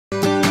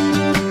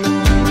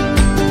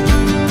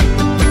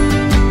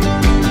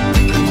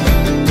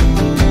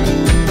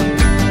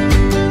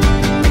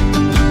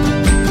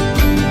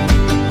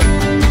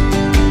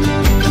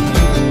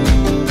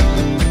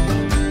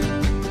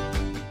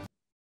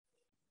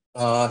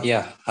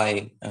Yeah,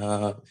 hi.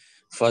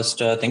 First,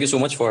 thank you so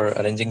much for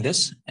arranging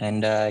this.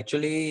 And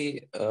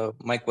actually,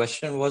 my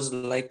question was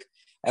like,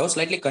 I was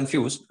slightly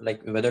confused,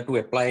 like whether to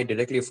apply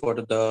directly for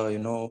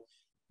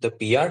the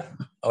PR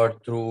or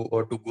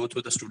to go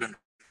through the student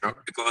route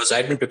because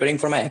I'd been preparing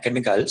for my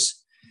academic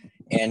IELTS,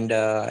 and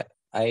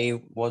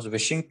I was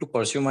wishing to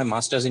pursue my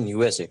master's in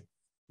USA.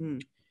 Hmm.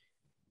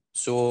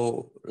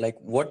 So, like,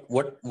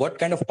 what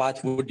kind of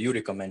path would you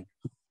recommend?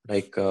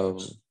 Like,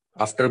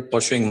 after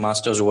pursuing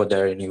masters over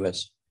there in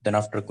US, then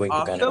after going to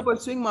After Canada.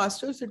 pursuing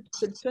masters,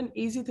 it's an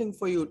easy thing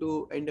for you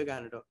to enter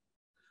Canada.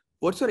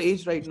 What's your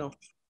age right now?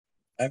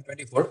 I'm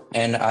 24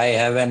 and I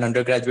have an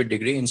undergraduate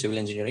degree in civil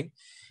engineering,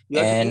 You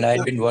are and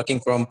I've 24. been working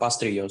from past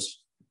 3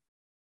 years.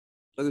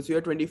 Okay, so you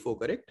are 24,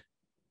 correct?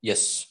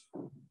 Yes.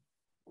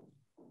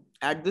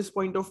 At this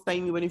point of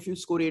time, even if you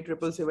score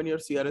 8,777, your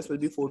CRS will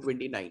be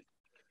 429.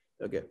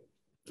 Okay.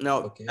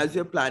 Now, Okay. as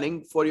you're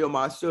planning for your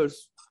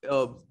masters,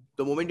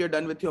 the moment you're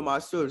done with your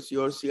masters,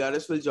 your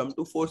CRS will jump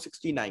to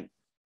 469.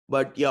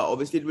 But yeah,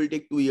 obviously it will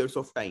take 2 years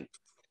of time.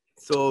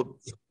 So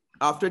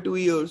after 2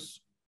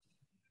 years,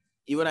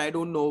 even I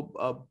don't know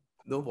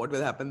what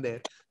will happen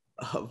there.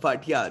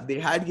 But yeah, they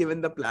had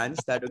given the plans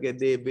that okay,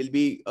 they will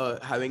be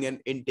having an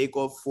intake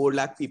of 4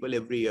 lakh people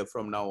every year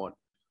from now on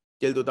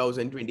till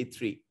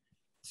 2023.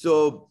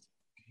 So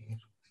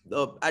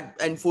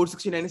and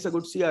 469 is a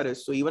good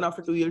CRS. So even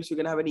after 2 years, you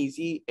can have an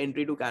easy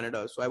entry to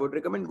Canada. So I would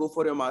recommend go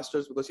for your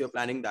masters because you're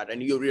planning that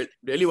and you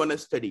really want to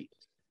study.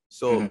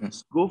 So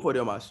Mhm. go for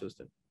your masters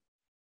then.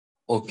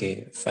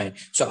 Okay, fine.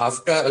 So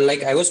after,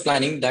 like, I was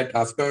planning that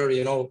after,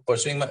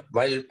 pursuing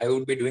while I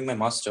would be doing my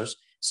master's,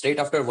 straight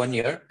after 1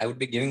 year, I would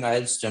be giving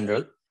IELTS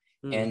general.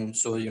 Hmm. And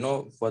so,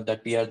 for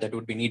that PR, that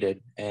would be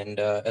needed. And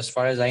as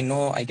far as I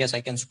know, I guess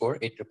I can score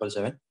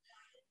 8,777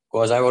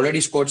 because I've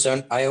already scored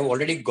seven. I have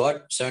already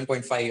got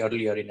 7.5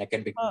 earlier in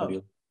academic Ah,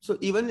 module. so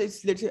even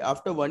let's say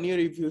after 1 year,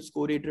 if you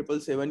score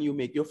 8,777, you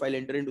make your file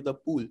enter into the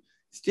pool.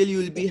 Still, you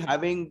will be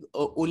having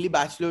only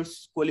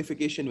bachelor's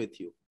qualification with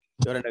you,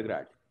 your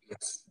undergrad.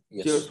 Yes.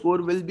 So your Yes.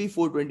 score will be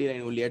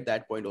 429 only at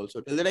that point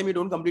also. Till the time you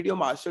don't complete your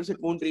master's, it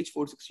won't reach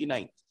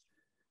 469.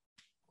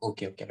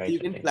 Okay. Okay. So Right. you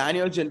Right. can Right. plan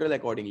your general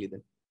accordingly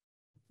then.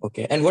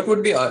 Okay. And what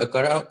would be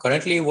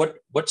currently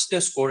what's the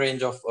score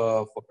range of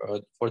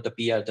for the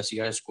PR, the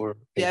CRS score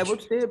Yeah, I range?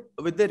 would say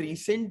with the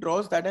recent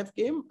draws that have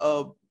came,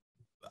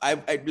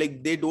 I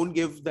like they don't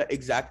give the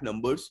exact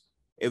numbers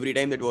every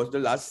time. That was the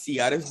last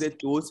CRS they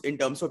chose in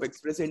terms of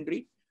express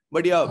entry.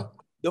 But yeah,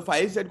 the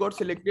files that got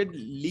selected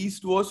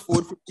least was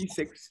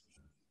 456,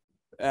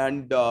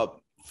 and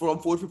from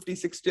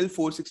 456 till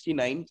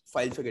 469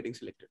 files are getting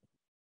selected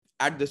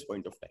at this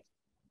point of time.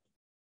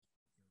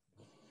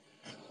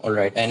 All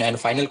right. And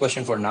final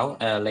question for now,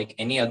 like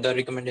any other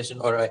recommendation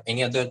or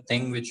any other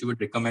thing which you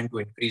would recommend to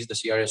increase the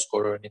CRS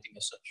score or anything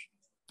as such?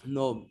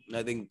 No,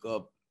 I think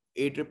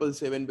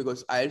 8,777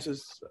 because IELTS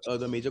is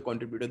the major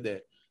contributor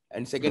there,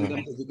 and second Mhm.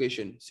 comes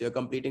education. So you're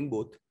completing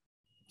both,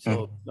 so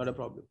Mhm. not a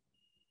problem.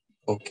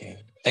 Okay.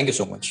 Thank you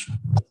so much.